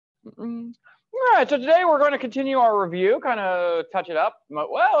All right, so today we're going to continue our review, kind of touch it up.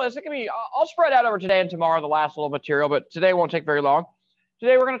 Well, it's going to be, I'll spread out over today and tomorrow the last little material, but today won't take very long.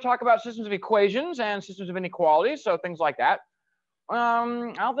 Today we're going to talk about systems of equations and systems of inequalities, so things like that. I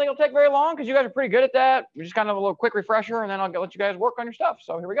don't think it'll take very long because you guys are pretty good at that. Just kind of a little quick refresher, and then I'll let you guys work on your stuff.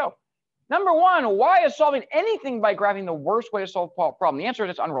 So here we go. Number one, why is solving anything by graphing the worst way to solve a problem? The answer is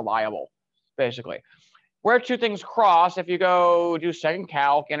it's unreliable, basically. Where two things cross, if you go do second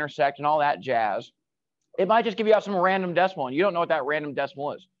calc, intersect, and all that jazz, it might just give you out some random decimal, and you don't know what that random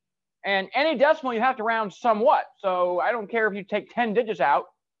decimal is. And any decimal, you have to round somewhat. So I don't care if you take 10 digits out.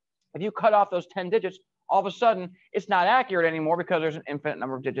 If you cut off those 10 digits, all of a sudden, it's not accurate anymore because there's an infinite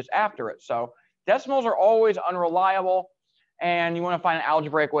number of digits after it. So decimals are always unreliable, and you want to find an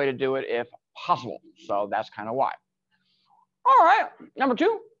algebraic way to do it if possible. So that's kind of why. All right, number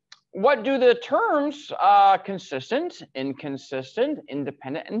two. What do the terms consistent, inconsistent,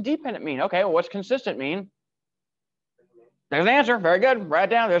 independent, and dependent mean? Okay, well, what's consistent mean? There's an answer. Very good. Write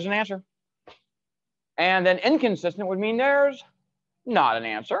it down. There's an answer. And then inconsistent would mean there's not an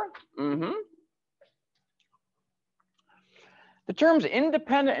answer. The terms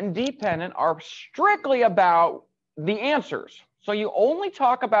independent and dependent are strictly about the answers. So you only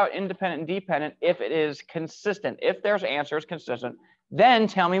talk about independent and dependent if it is consistent. If there's answers consistent, then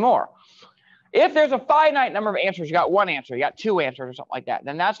tell me more. If there's a finite number of answers, you got one answer, you got two answers or something like that,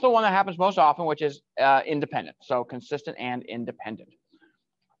 then that's the one that happens most often, which is independent. So consistent and independent.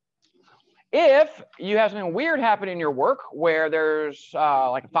 If you have something weird happen in your work where there's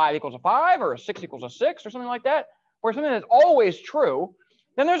like a 5 equals a 5 or a 6 equals a 6 or something like that, where something that's always true,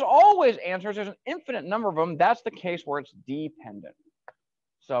 then there's always answers. There's an infinite number of them. That's the case where it's dependent.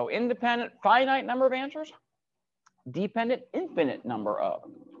 So independent, finite number of answers. Dependent, infinite number of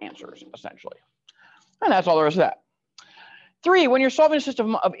answers, essentially. And that's all there is to that. 3, when you're solving a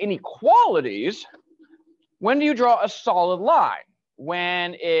system of inequalities, when do you draw a solid line?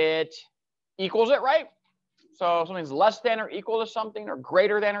 When it equals it, right? So if something's less than or equal to something or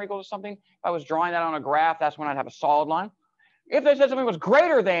greater than or equal to something, if I was drawing that on a graph, that's when I'd have a solid line. If they said something was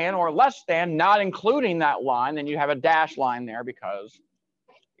greater than or less than, not including that line, then you have a dashed line there because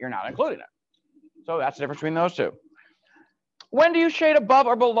you're not including it. So that's the difference between those two. When do you shade above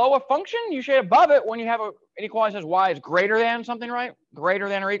or below a function? You shade above it when you have an inequality that says y is greater than something, right? Greater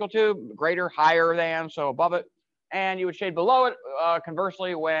than or equal to, greater, higher than, so above it. And you would shade below it,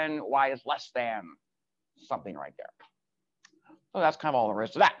 conversely, when y is less than something right there. So that's kind of all there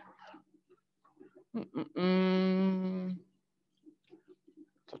is to that.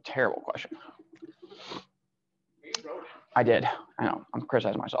 It's a terrible question. I did. I know. I'm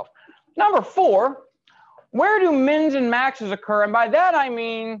criticizing myself. Number 4. Where do mins and maxes occur? And by that, I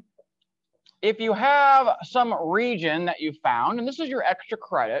mean, if you have some region that you found, and this is your extra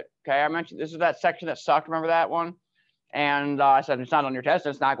credit, okay? I mentioned this is that section that sucked. Remember that one? And I said it's not on your test.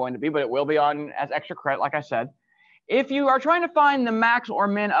 It's not going to be, but it will be on as extra credit, like I said. If you are trying to find the max or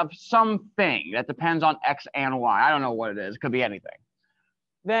min of something that depends on x and y, I don't know what it is. It could be anything.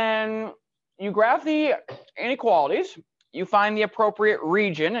 Then you graph the inequalities. You find the appropriate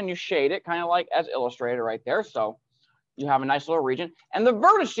region and you shade it kind of like as illustrated right there. So you have a nice little region. And the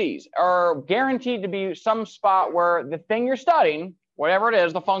vertices are guaranteed to be some spot where the thing you're studying, whatever it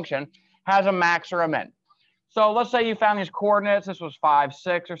is, the function, has a max or a min. So let's say you found these coordinates. This was 5,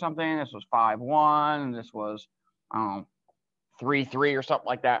 6 or something. This was 5, 1. And this was, I don't know, 3, 3 or something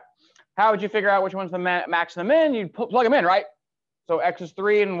like that. How would you figure out which one's the max and the min? You'd plug them in, right? So x is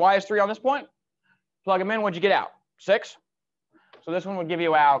 3 and y is 3 on this point. Plug them in. What'd you get out? 6. So this one would give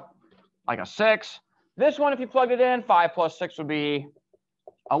you out like a 6. This one, if you plugged it in, 5 plus 6 would be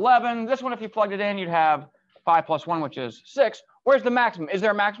 11. This one, if you plugged it in, you'd have 5 plus 1, which is 6. Where's the maximum? Is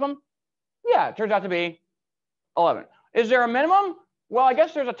there a maximum? Yeah, it turns out to be 11. Is there a minimum? Well, I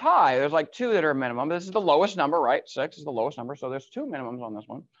guess there's a tie. There's like 2 that are minimum. This is the lowest number, right? 6 is the lowest number. So there's 2 minimums on this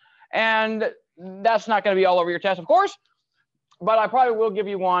one. And that's not going to be all over your test, of course. But I probably will give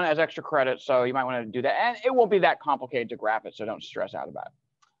you one as extra credit, so you might want to do that. And it won't be that complicated to graph it, so don't stress out about it.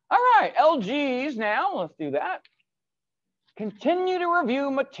 All right, LGs now. Let's do that. Continue to review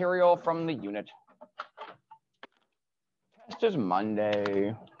material from the unit. Test is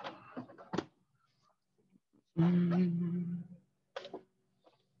Monday.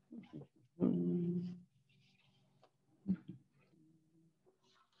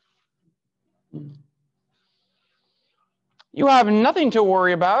 You have nothing to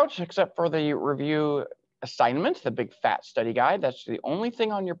worry about except for the review assignment, the big fat study guide. That's the only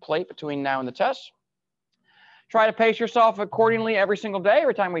thing on your plate between now and the test. Try to pace yourself accordingly every single day.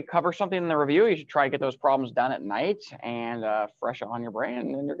 Every time we cover something in the review, you should try to get those problems done at night and fresh on your brain,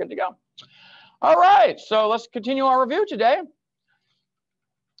 and then you're good to go. All right, so let's continue our review today.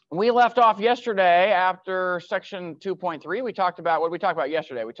 We left off yesterday after section 2.3. We talked about, what did we talk about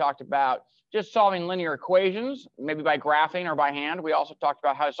yesterday? We talked about just solving linear equations, maybe by graphing or by hand. We also talked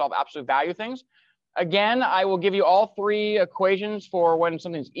about how to solve absolute value things. Again, I will give you all three equations for when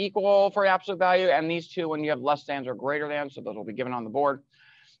something's equal for absolute value, and these two when you have less than or greater than, so those will be given on the board.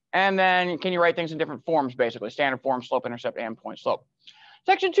 And then can you write things in different forms, basically, standard form, slope, intercept, and point slope.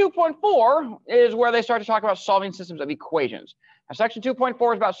 Section 2.4 is where they start to talk about solving systems of equations. Now, section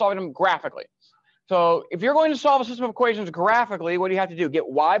 2.4 is about solving them graphically. So if you're going to solve a system of equations graphically, what do you have to do? Get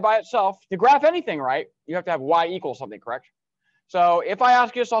y by itself. To graph anything, right, you have to have y equals something, correct? So if I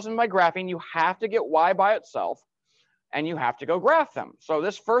ask you to solve something by graphing, you have to get y by itself, and you have to go graph them. So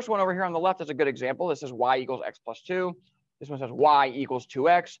this first one over here on the left is a good example. This is y equals x plus 2. This one says y equals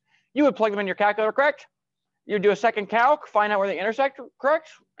 2x. You would plug them in your calculator, correct? You would do a second calc, find out where they intersect, correct?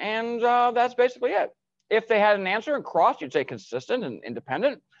 And that's basically it. If they had an answer and crossed, you'd say consistent and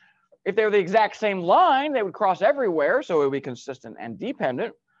independent. If they were the exact same line, they would cross everywhere, so it would be consistent and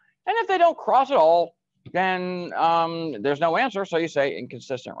dependent. And if they don't cross at all, then there's no answer, so you say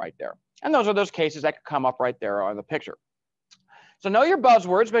inconsistent right there. And those are those cases that could come up right there on the picture. So know your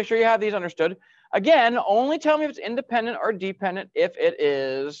buzzwords, make sure you have these understood. Again, only tell me if it's independent or dependent if it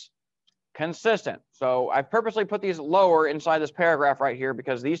is consistent. So I've purposely put these lower inside this paragraph right here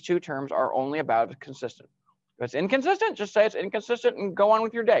because these two terms are only about consistent. If it's inconsistent, just say it's inconsistent and go on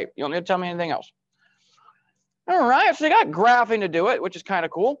with your day. You don't need to tell me anything else. All right, so you got graphing to do it, which is kind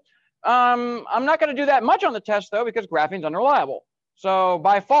of cool. I'm not going to do that much on the test, though, because graphing is unreliable. So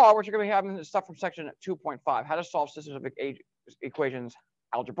by far, what you're going to be having is stuff from section 2.5, how to solve systems of equations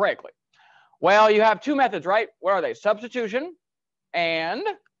algebraically. Well, you have two methods, right? What are they? Substitution and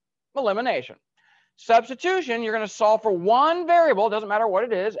elimination. Substitution, you're going to solve for one variable. It doesn't matter what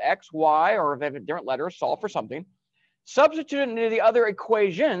it is, x, y, or if they have different letters, solve for something. Substitute it into the other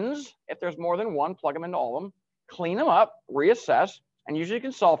equations. If there's more than one, plug them into all of them. Clean them up, reassess, and usually you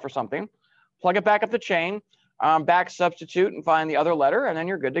can solve for something. Plug it back up the chain, back substitute and find the other letter, and then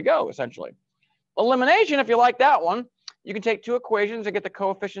you're good to go, essentially. Elimination, if you like that one, you can take two equations and get the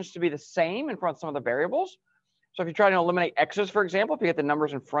coefficients to be the same in front of some of the variables. So if you try to eliminate x's, for example, if you get the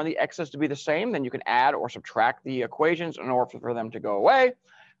numbers in front of the x's to be the same, then you can add or subtract the equations in order for them to go away.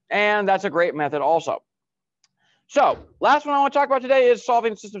 And that's a great method also. So last one I want to talk about today is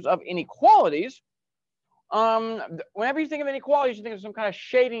solving systems of inequalities. Whenever you think of inequalities, you think of some kind of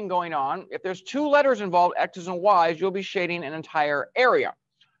shading going on. If there's two letters involved, x's and y's, you'll be shading an entire area.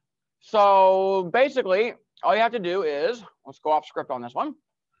 So basically, all you have to do is, let's go off script on this one.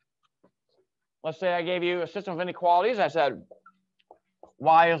 Let's say I gave you a system of inequalities. I said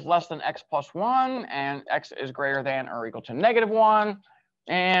y is less than x plus 1, and x is greater than or equal to -1,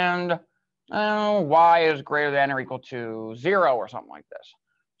 and y is greater than or equal to 0 or something like this.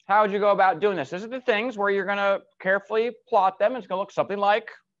 How would you go about doing this? These are the things where you're going to carefully plot them. It's going to look something like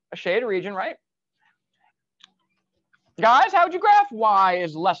a shaded region, right? Guys, how would you graph y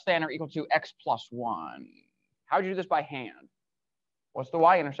is less than or equal to x plus 1? How would you do this by hand? What's the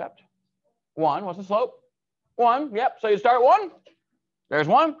y-intercept? 1. What's the slope? 1. Yep. So you start at 1. There's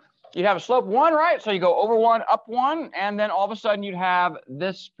 1. You'd have a slope 1, right? So you go over 1, up 1, and then all of a sudden you'd have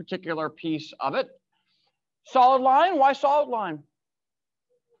this particular piece of it. Solid line. Why solid line?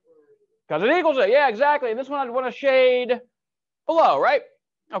 Because it equals it. Yeah, exactly. And this one I'd want to shade below, right?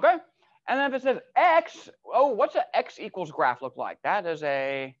 Okay. And then if it says x, oh, what's an x equals graph look like? That is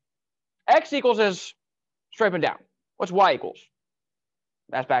a x equals is straight up and down. What's y equals?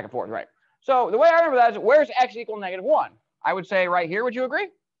 That's back and forth, right? So the way I remember that is where's x equal -1? I would say right here. Would you agree?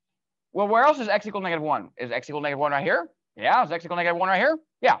 Well, where else is x equal -1? Is x equal -1 right here? Yeah. Is x equal -1 right here?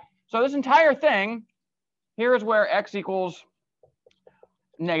 Yeah. So this entire thing here is where x equals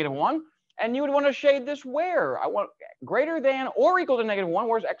 -1. And you would want to shade this where? I want greater than or equal to -1.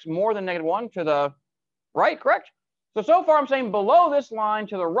 Where's x more than -1? To the right, correct? So far I'm saying below this line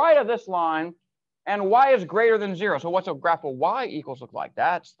to the right of this line, and y is greater than 0. So what's a graph of y equals look like?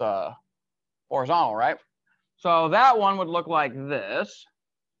 That's the horizontal, right? So that one would look like this.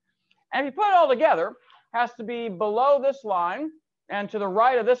 And if you put it all together, it has to be below this line and to the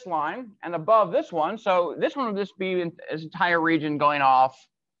right of this line and above this one. So this one would just be in this entire region going off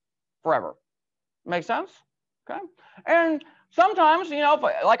forever. Make sense? Okay. And sometimes, you know,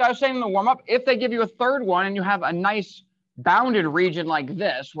 like I was saying in the warm-up, if they give you a third one and you have a nice bounded region like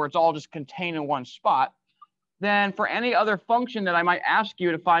this, where it's all just contained in one spot, then for any other function that I might ask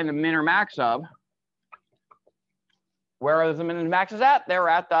you to find the min or max of, Where are the min and maxes at? They're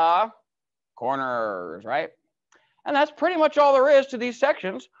at the corners, right? And that's pretty much all there is to these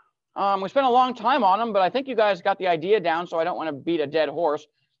sections. We spent a long time on them, but I think you guys got the idea down, so I don't want to beat a dead horse.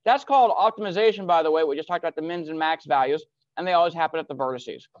 That's called optimization, by the way. We just talked about the mins and max values, and they always happen at the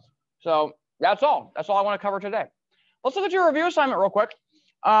vertices. So that's all. That's all I want to cover today. Let's look at your review assignment real quick.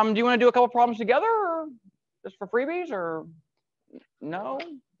 Do you want to do a couple problems together, or just for freebies, or no?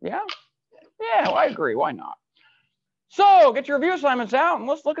 Yeah? Yeah, well, I agree. Why not? So get your review assignments out, and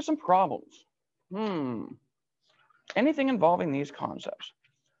let's look at some problems. Anything involving these concepts.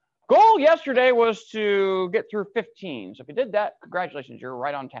 Goal yesterday was to get through 15. So if you did that, congratulations, you're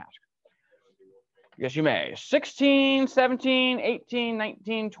right on task. Yes, you may. 16, 17, 18,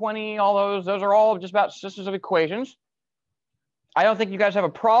 19, 20, all those are all just about systems of equations. I don't think you guys have a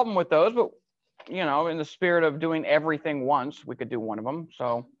problem with those, but you know, in the spirit of doing everything once, we could do one of them.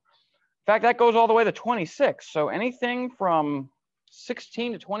 So in fact, that goes all the way to 26. So anything from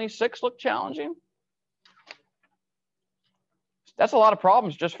 16 to 26 look challenging? That's a lot of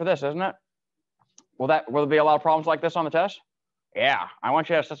problems just for this, isn't it? Will there be a lot of problems like this on the test? Yeah, I want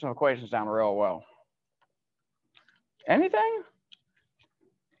you to have system of equations down real well. Anything?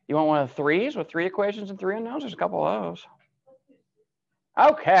 You want one of the threes with 3 equations and 3 unknowns? There's a couple of those.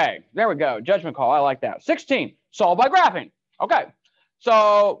 Okay, there we go. Judgment call. I like that. 16, solve by graphing. Okay,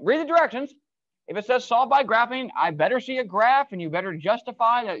 so read the directions. If it says solve by graphing, I better see a graph, and you better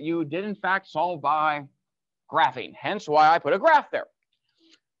justify that you did in fact solve by graphing. Hence why I put a graph there.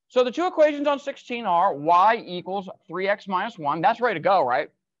 So the 2 equations on 16 are y equals 3x minus 1. That's ready to go, right?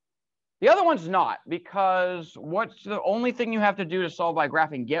 The other one's not, because what's the only thing you have to do to solve by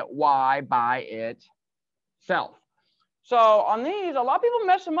graphing? Get y by itself. So on these, a lot of people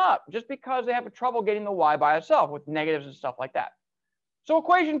mess them up just because they have trouble getting the y by itself with negatives and stuff like that. So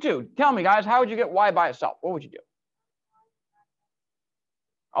equation 2, tell me guys, how would you get y by itself? What would you do?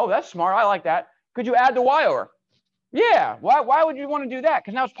 Oh, that's smart. I like that. Could you add the y over? Yeah. Why would you want to do that?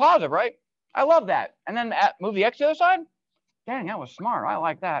 Because now it's positive, right? I love that. And then move the x to the other side? Dang, that was smart. I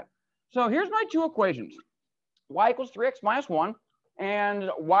like that. So here's my 2 equations. Y equals 3x minus 1 and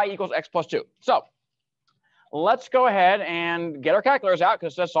y equals x plus 2. So let's go ahead and get our calculators out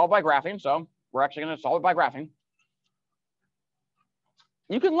because it says solve by graphing. So we're actually going to solve it by graphing.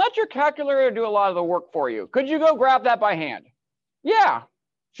 You can let your calculator do a lot of the work for you. Could you go graph that by hand? Yeah.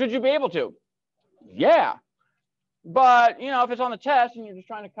 Should you be able to? Yeah. But, you know, if it's on the test and you're just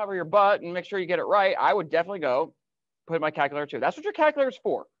trying to cover your butt and make sure you get it right, I would definitely go put in my calculator too. That's what your calculator is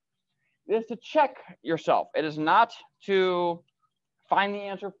for. It is to check yourself. It is not to find the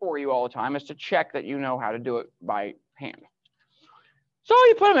answer for you all the time. It's to check that you know how to do it by hand. So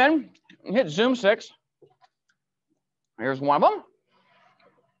you put them in, hit zoom 6. Here's one of them.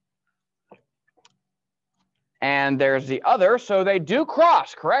 And there's the other. So they do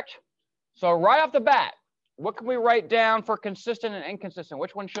cross, correct? So right off the bat, what can we write down for consistent and inconsistent?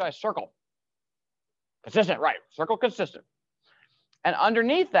 Which one should I circle? Consistent, right. Circle consistent. And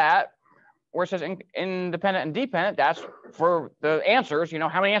underneath that, where it says independent and dependent, that's for the answers. You know,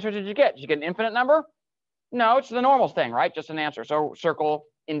 how many answers did you get? Did you get an infinite number? No, it's the normal thing, right? Just an answer. So circle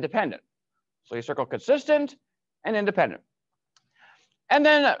independent. So you circle consistent and independent. And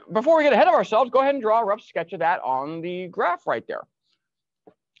then before we get ahead of ourselves, go ahead and draw a rough sketch of that on the graph right there.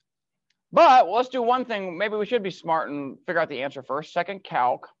 But let's do one thing. Maybe we should be smart and figure out the answer first. Second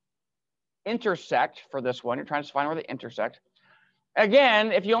calc, intersect for this one. You're trying to find where they intersect.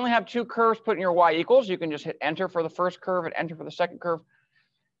 Again, if you only have 2 curves put in your y equals, you can just hit enter for the first curve and enter for the second curve.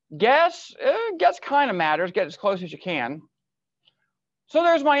 Guess kind of matters. Get as close as you can. So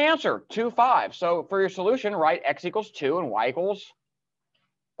there's my answer, 2, 5. So for your solution, write x equals 2 and y equals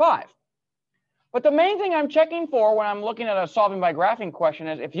 5. But the main thing I'm checking for when I'm looking at a solving by graphing question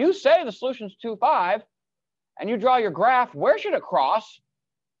is if you say the solution is 2, 5, and you draw your graph, where should it cross?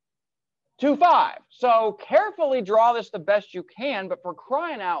 2, 5. So carefully draw this the best you can, but for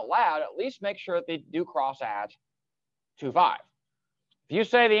crying out loud, at least make sure that they do cross at 2, 5. If you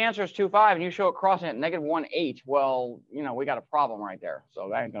say the answer is 2, 5 and you show it crossing at -1, 8, well, you know, we got a problem right there. So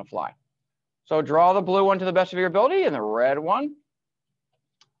that ain't gonna fly. So draw the blue one to the best of your ability and the red one.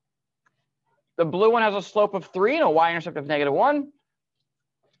 The blue one has a slope of 3 and a y-intercept of -1.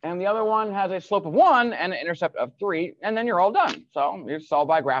 And the other one has a slope of 1 and an intercept of 3. And then you're all done. So you solve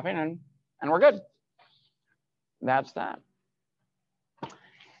by graphing and we're good. That's that.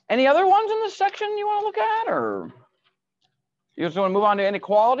 Any other ones in this section you want to look at? Or you just want to move on to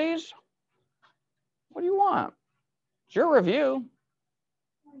inequalities? What do you want? It's your review.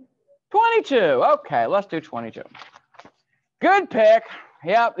 22. Okay, let's do 22. Good pick.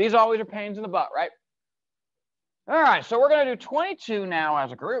 Yep, these always are pains in the butt, right? All right, so we're going to do 22 now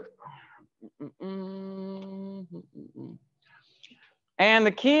as a group. And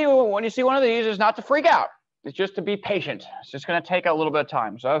the key when you see one of these is not to freak out. It's just to be patient. It's just going to take a little bit of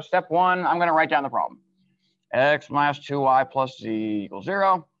time. So step one, I'm going to write down the problem. X minus 2y plus z equals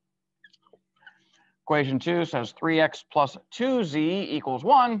 0. Equation 2 says 3x plus 2z equals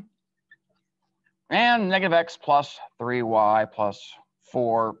 1. And negative x plus 3y plus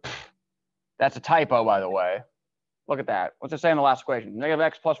 4. That's a typo, by the way. Look at that. What's it say in the last equation? Negative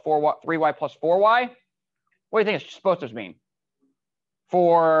x plus 3y plus 4y? What do you think it's supposed to mean?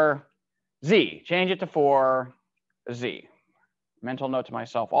 For z. Change it to 4z. Mental note to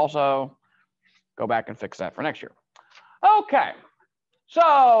myself also. Go back and fix that for next year. Okay.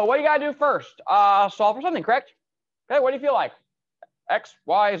 So what do you got to do first? Solve for something, correct? Okay, what do you feel like? X,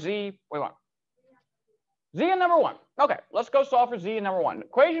 Y, Z, what do you want? Z and number 1. Okay, let's go solve for Z and number 1.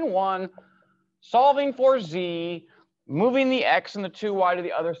 Equation 1, solving for Z, moving the X and the 2y to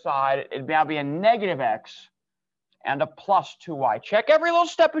the other side, it'd now be a negative X and a plus 2y. Check every little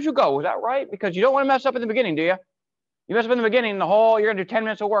step as you go. Is that right? Because you don't want to mess up in the beginning, do you? You mess up in the beginning, you're going to do 10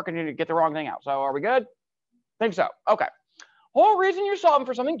 minutes of work and you get the wrong thing out. So are we good? Think so. Okay. Whole reason you're solving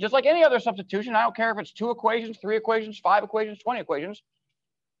for something, just like any other substitution, I don't care if it's 2 equations, 3 equations, 5 equations, 20 equations,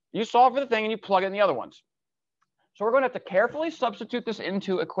 you solve for the thing and you plug in the other ones. So we're going to have to carefully substitute this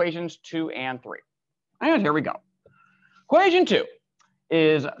into equations 2 and 3. And here we go. Equation 2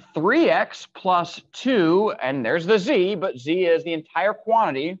 is 3x plus 2, and there's the z, but z is the entire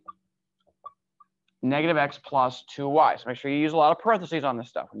quantity, negative x plus 2y. So make sure you use a lot of parentheses on this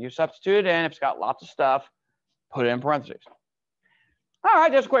stuff. When you substitute it in, if it's got lots of stuff, put it in parentheses. All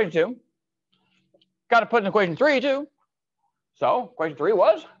right, that's equation 2. Got to put in equation 3 too. So equation 3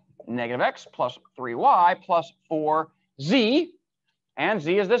 was negative x plus 3y plus 4z. And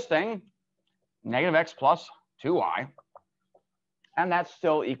z is this thing, negative x plus 2y. And that's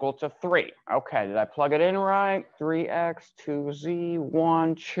still equal to 3. Okay, did I plug it in right? 3x, 2z,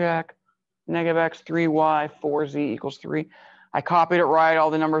 1, check. Negative x, 3y, 4z equals 3. I copied it right. All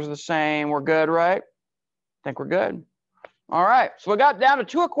the numbers are the same. We're good, right? I think we're good. All right, so we got down to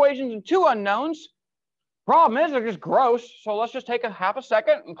 2 equations and 2 unknowns. Problem is, they're just gross. So let's just take a half a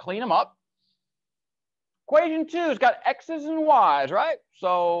second and clean them up. Equation 2 has got x's and y's, right?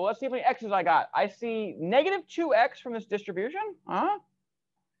 So let's see how many x's I got. I see negative 2x from this distribution.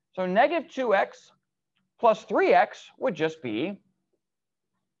 So negative 2x plus 3x would just be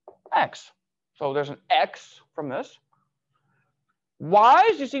x. So there's an x from this.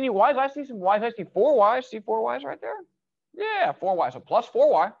 Y's, do you see any y's? I see some y's. I see 4 y's. See 4 y's right there? Yeah, 4y. So plus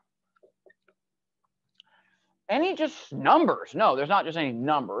 4y. Any just numbers? No, there's not just any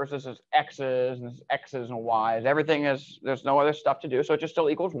numbers. This is x's and this is x's and y's. Everything is, there's no other stuff to do. So it just still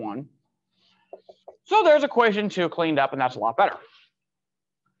equals 1. So there's equation 2 cleaned up, and that's a lot better.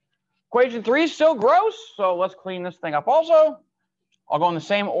 Equation 3 is still gross. So let's clean this thing up also. I'll go in the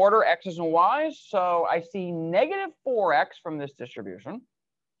same order, x's and y's. So I see negative 4x from this distribution.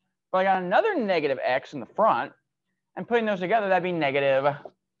 But I got another negative x in the front. And putting those together, that'd be negative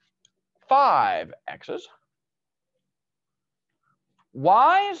 5x's.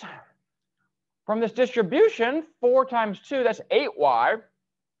 Y's from this distribution, 4 times 2, that's 8y.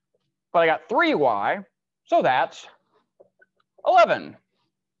 But I got 3y, so that's 11y.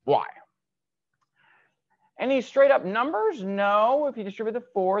 Any straight up numbers? No. If you distribute the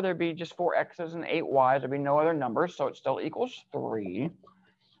 4, there'd be just 4 x's and 8 y's. There'd be no other numbers, so it still equals 3.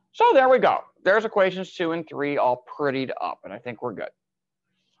 So there we go. There's equations 2 and 3 all prettied up, and I think we're good.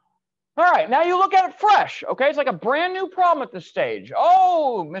 All right, now you look at it fresh, okay? It's like a brand new problem at this stage.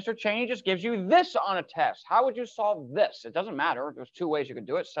 Oh, Mr. Cheney just gives you this on a test. How would you solve this? It doesn't matter. There's 2 ways you could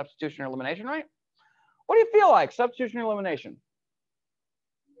do it, substitution or elimination, right? What do you feel like, substitution or elimination?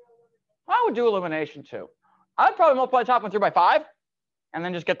 I would do elimination too. I'd probably multiply the top one through by 5 and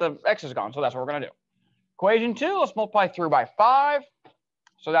then just get the x's gone. So that's what we're going to do. Equation 2, let's multiply through by 5.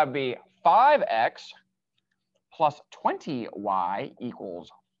 So that would be 5x plus 20y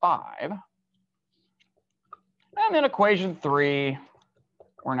equals 5. And then equation 3,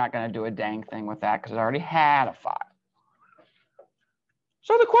 we're not going to do a dang thing with that because it already had a 5.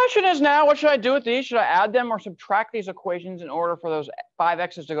 So the question is now, what should I do with these? Should I add them or subtract these equations in order for those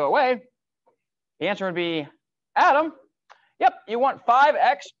 5x's to go away? The answer would be add them. Yep, you want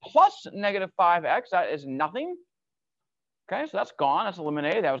 5x plus negative 5x. That is nothing. Okay, so that's gone. That's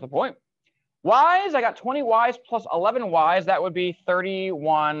eliminated. That was the point. Y's, I got 20y's plus 11y's. That would be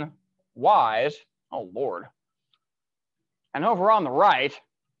 31y's. Oh, Lord. And over on the right,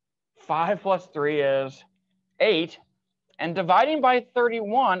 5 plus 3 is 8. And dividing by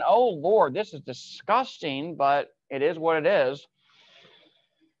 31, oh, Lord, this is disgusting, but It is what it is.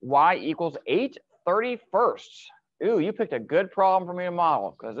 Y equals 8/31. Ooh, you picked a good problem for me to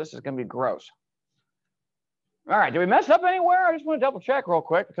model because this is going to be gross. All right, did we mess up anywhere? I just want to double check real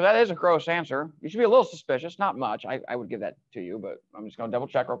quick because that is a gross answer. You should be a little suspicious, not much. I would give that to you, but I'm just going to double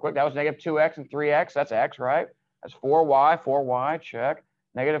check real quick. That was negative 2x and 3x. That's x, right? That's 4y, check.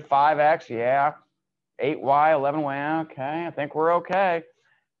 Negative 5x, yeah. 8y, 11y, okay. I think we're okay.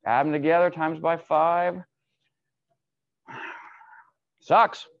 Add them together, times by 5.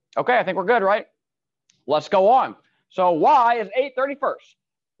 Sucks. Okay, I think we're good, right? Let's go on. So y is 8/31.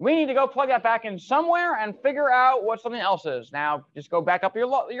 We need to go plug that back in somewhere and figure out what something else is. Now, just go back up your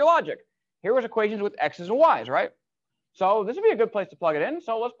logic. Here was equations with x's and y's, right? So this would be a good place to plug it in.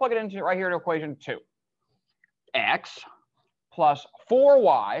 So let's plug it into right here to equation 2. X plus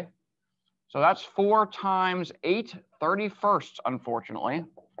 4y. So that's 4 times 8/31, unfortunately.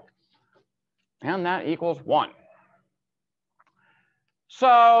 And that equals 1.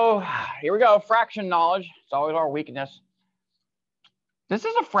 So here we go, fraction knowledge. It's always our weakness. This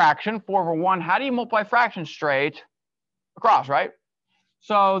is a fraction, 4/1. How do you multiply fractions straight across, right?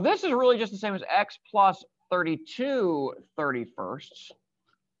 So this is really just the same as x plus 32/31.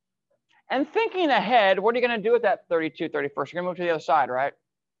 And thinking ahead, what are you going to do with that 32/31? You're going to move to the other side, right?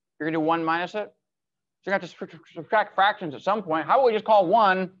 You're going to do 1 minus it. So you're going to have to subtract fractions at some point. How about we just call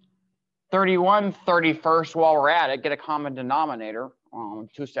 1 31/31 while we're at it, get a common denominator.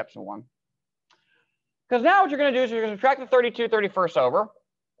 2 steps in 1. Because now what you're going to do is you're going to subtract the 32/31 over.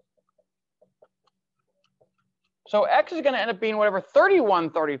 So x is going to end up being whatever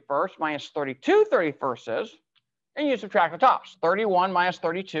 31/31 minus 32/31 is. And you subtract the tops. 31 minus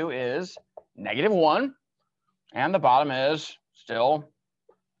 32 is -1. And the bottom is still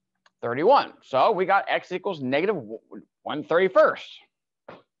 31. So we got x equals -1/31.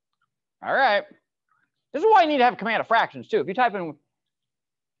 All right. This is why you need to have command of fractions, too. If you type in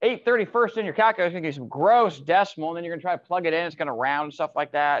 8/31 in your calculator, it's going to give you some gross decimal, and then you're going to try to plug it in. It's going to round and stuff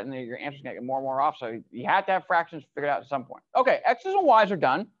like that, and then your answer's going to get more and more off. So you have to have fractions figured out at some point. Okay, x's and y's are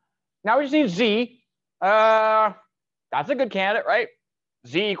done. Now we just need z. That's a good candidate, right?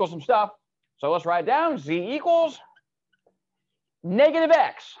 Z equals some stuff. So let's write it down. Z equals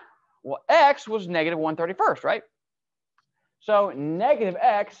 -x. Well, x was -1/31, right? So negative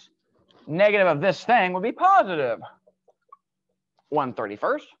x, negative of this thing, would be positive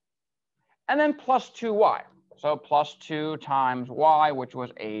 1/31. And then plus 2y. So plus 2 times y, which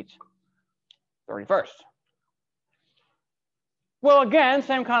was 8/31. Well, again,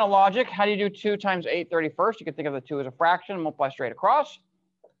 same kind of logic. How do you do 2 times 8/31? You can think of the 2 as a fraction and multiply straight across.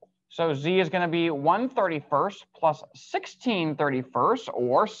 So z is going to be 1/31 plus 16/31,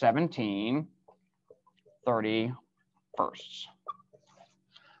 or 17/31.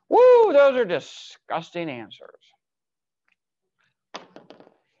 Woo, those are disgusting answers.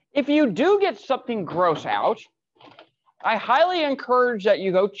 If you do get something gross out, I highly encourage that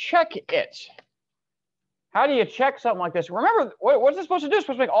you go check it. How do you check something like this? Remember, what's it supposed to do? It's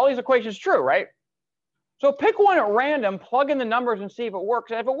supposed to make all these equations true, right? So pick one at random, plug in the numbers and see if it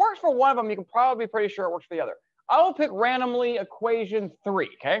works. And if it works for one of them, you can probably be pretty sure it works for the other. I will pick randomly equation 3,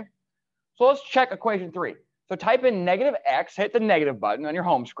 okay? So let's check equation 3. So type in -x, hit the negative button on your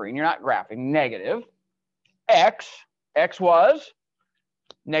home screen. You're not graphing. Negative x was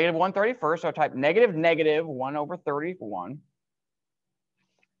 -1/31. So type -1/31.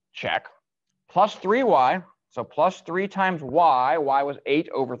 Check. Plus 3y. So plus 3 times y. Y was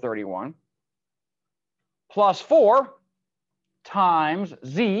 8/31. Plus 4 times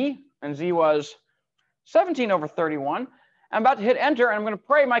z. And z was 17/31. I'm about to hit enter, and I'm going to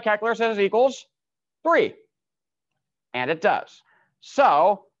pray my calculator says it equals 3. And it does.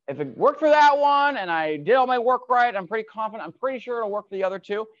 So if it worked for that one and I did all my work right, I'm pretty confident. I'm pretty sure it'll work for the other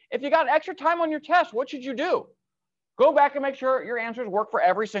two. If you got extra time on your test, what should you do? Go back and make sure your answers work for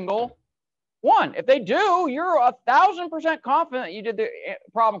every single one. If they do, you're 1,000% confident that you did the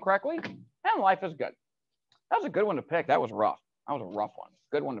problem correctly, and life is good. That was a good one to pick. That was rough. That was a rough one.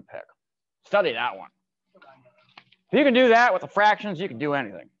 Good one to pick. Study that one. If you can do that with the fractions, you can do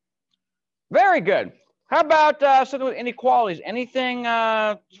anything. Very good. How about something with inequalities? Anything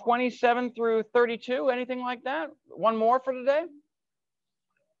 27 through 32? Anything like that? One more for today?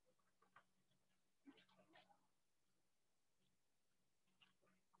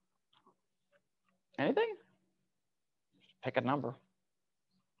 Anything? Pick a number.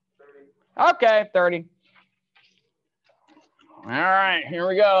 30. Okay, 30. All right, here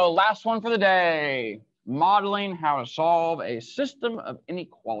we go. Last one for the day. Modeling how to solve a system of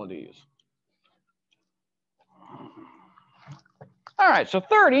inequalities. All right, so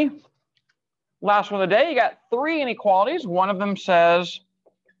 30 Last one of the day, you got 3 inequalities. One of them says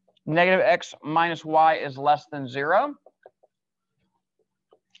negative x minus y is less than 0.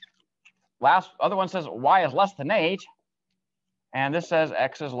 Other one says y is less than 8. And this says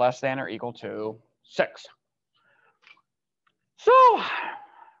x is less than or equal to 6. So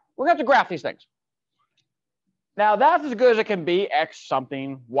we're going to have to graph these things. Now that's as good as it can be, x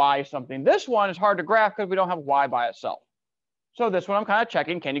something, y something. This one is hard to graph because we don't have y by itself. So this one I'm kind of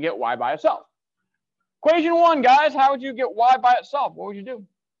checking, can you get y by itself? Equation 1, guys, how would you get y by itself? What would you do?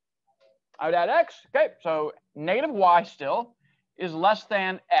 I would add x. Okay, so negative y still is less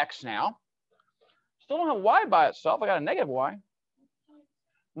than x now. Still don't have y by itself. I got a negative y.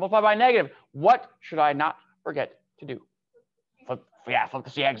 Multiply by negative. What should I not forget to do? Flip the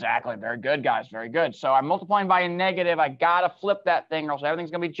C. Exactly. Very good, guys. Very good. So I'm multiplying by a negative. I got to flip that thing or else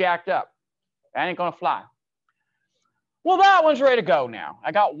everything's going to be jacked up. That ain't going to fly. Well, that one's ready to go now.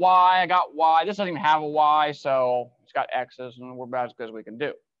 I got y. This doesn't even have a y, so it's got x's, and we're about as good as we can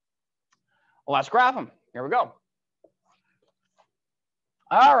do. Well, let's graph them. Here we go.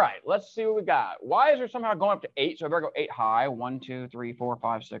 All right, let's see what we got. Y is somehow going up to 8, so I better go 8 high. 1, 2, 3, 4,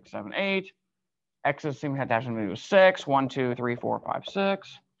 5, 6, 7, 8. X's seem to have to 6. 1, 2, 3, 4, 5,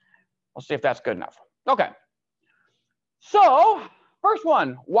 6. We'll see if that's good enough. Okay. So first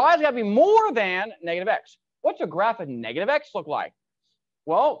one, y's got to be more than negative x. What's a graph of negative x look like?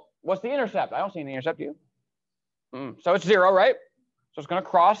 Well, what's the intercept? I don't see any intercept, do you? So it's 0, right? So it's going to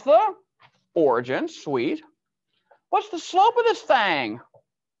cross the origin. Sweet. What's the slope of this thing?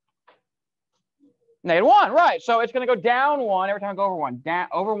 Negative 1, right. So it's going to go down 1 every time I go over 1.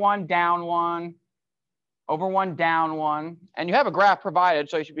 Over 1, down 1, over 1, down 1. And you have a graph provided,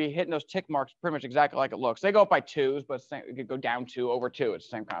 so you should be hitting those tick marks pretty much exactly like it looks. They go up by 2s, but it could go down 2, over 2. It's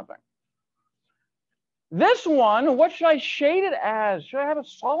the same kind of thing. This one, what should I shade it as? Should I have a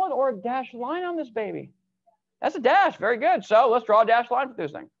solid or a dashed line on this baby? That's a dash. Very good. So let's draw a dashed line for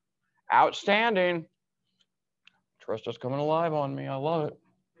this thing. Outstanding. Trust is coming alive on me. I love it.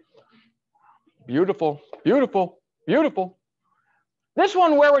 Beautiful, beautiful, beautiful. This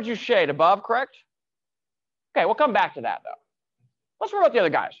one, where would you shade? Above, correct? Okay, we'll come back to that, though. Let's worry about the other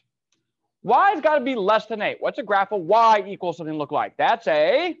guys. Y's got to be less than 8. What's a graph of y equals something look like? That's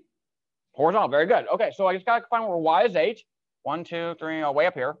a horizontal. Very good. Okay, so I just got to find where y is 8. 1, 2, 3, way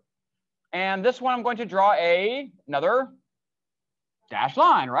up here. And this one, I'm going to draw another dashed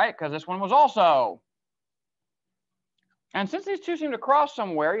line, right? Because this one was also. And since these two seem to cross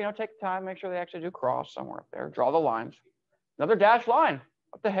somewhere, take the time, make sure they actually do cross somewhere up there. Draw the lines. Another dashed line.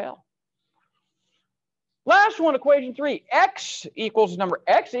 What the hell? Last one, equation 3. X equals number.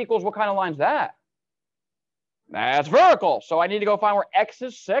 X equals what kind of line is that? That's vertical. So I need to go find where x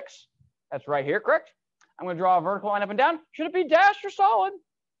is 6. That's right here, correct? I'm going to draw a vertical line up and down. Should it be dashed or solid?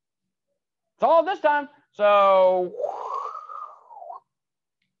 Solid this time. So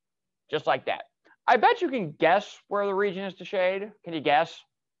just like that. I bet you can guess where the region is to shade. Can you guess?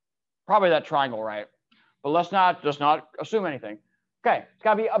 Probably that triangle, right? But let's not assume anything. Okay, it's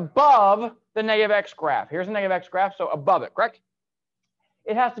got to be above the negative x graph. Here's the negative x graph, so above it, correct?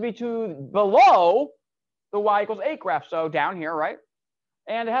 It has to be below the y equals 8 graph, so down here, right?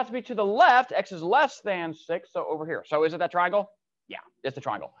 And it has to be to the left, x is less than 6, so over here. So is it that triangle? Yeah, it's the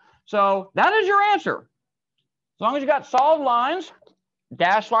triangle. So that is your answer. As long as you got solid lines,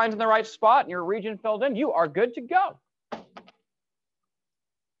 dashed lines in the right spot, and your region filled in, you are good to go. I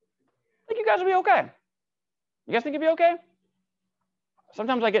think you guys will be okay. You guys think you'll be okay?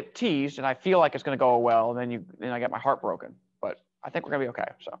 Sometimes I get teased, and I feel like it's going to go well, and then I get my heart broken. But I think we're going to be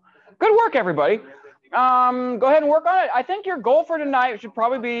okay. So good work, everybody. Go ahead and work on it. I think your goal for tonight should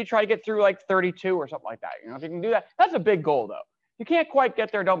probably be try to get through like 32 or something like that. If you can do that, that's a big goal, though. If you can't quite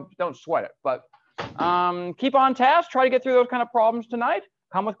get there, don't sweat it. But keep on task. Try to get through those kind of problems tonight.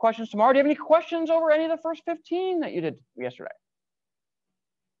 Come with questions tomorrow. Do you have any questions over any of the first 15 that you did yesterday?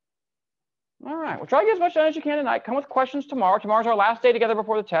 All right. Well, try to get as much done as you can tonight. Come with questions tomorrow. Tomorrow's our last day together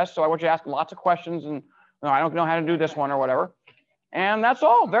before the test, so I want you to ask lots of questions. And I don't know how to do this one or whatever. And that's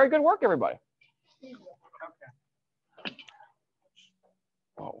all. Very good work, everybody.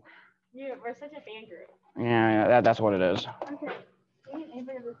 Whoa. Yeah, we're such a fan group. Yeah, that's what it is. Okay. We ain't able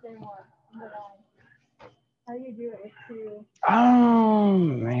to the same one, but how do you do it with 2? Oh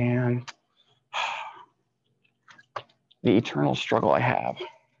man, the eternal struggle I have.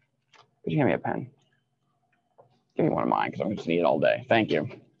 Could you hand me a pen? Give me one of mine because I'm going to need it all day. Thank you.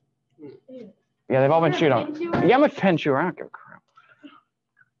 Yeah, they've all been chewed on. Yeah, I'm a pen chewer. I don't give a crap.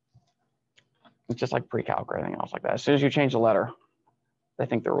 It's just like pre-calc or anything else like that. As soon as you change the letter, they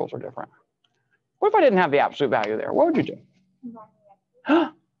think the rules are different. What if I didn't have the absolute value there? What would you do?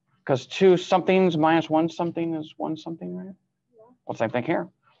 Because 2 somethings minus 1 something is 1 something, right? Yeah. Well, same thing here.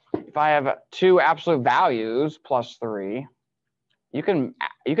 If I have 2 absolute values plus 3, you can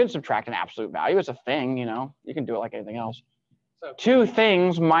subtract an absolute value. It's a thing, you know. You can do it like anything else. So 2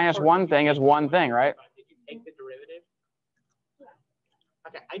 things minus 1 thing is 1 thing, right? Did you take the derivative?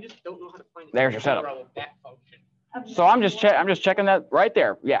 Okay, I just don't know how to find the There's your setup. integral of that function. So I'm just checking that right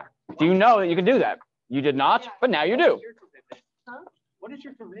there. Yeah. Do you know that you can do that? You did not, but now you do. Huh? What is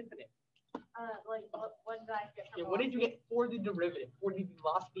your derivative? Like, what did I get? Yeah, what did you get for the derivative, for the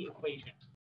velocity equation?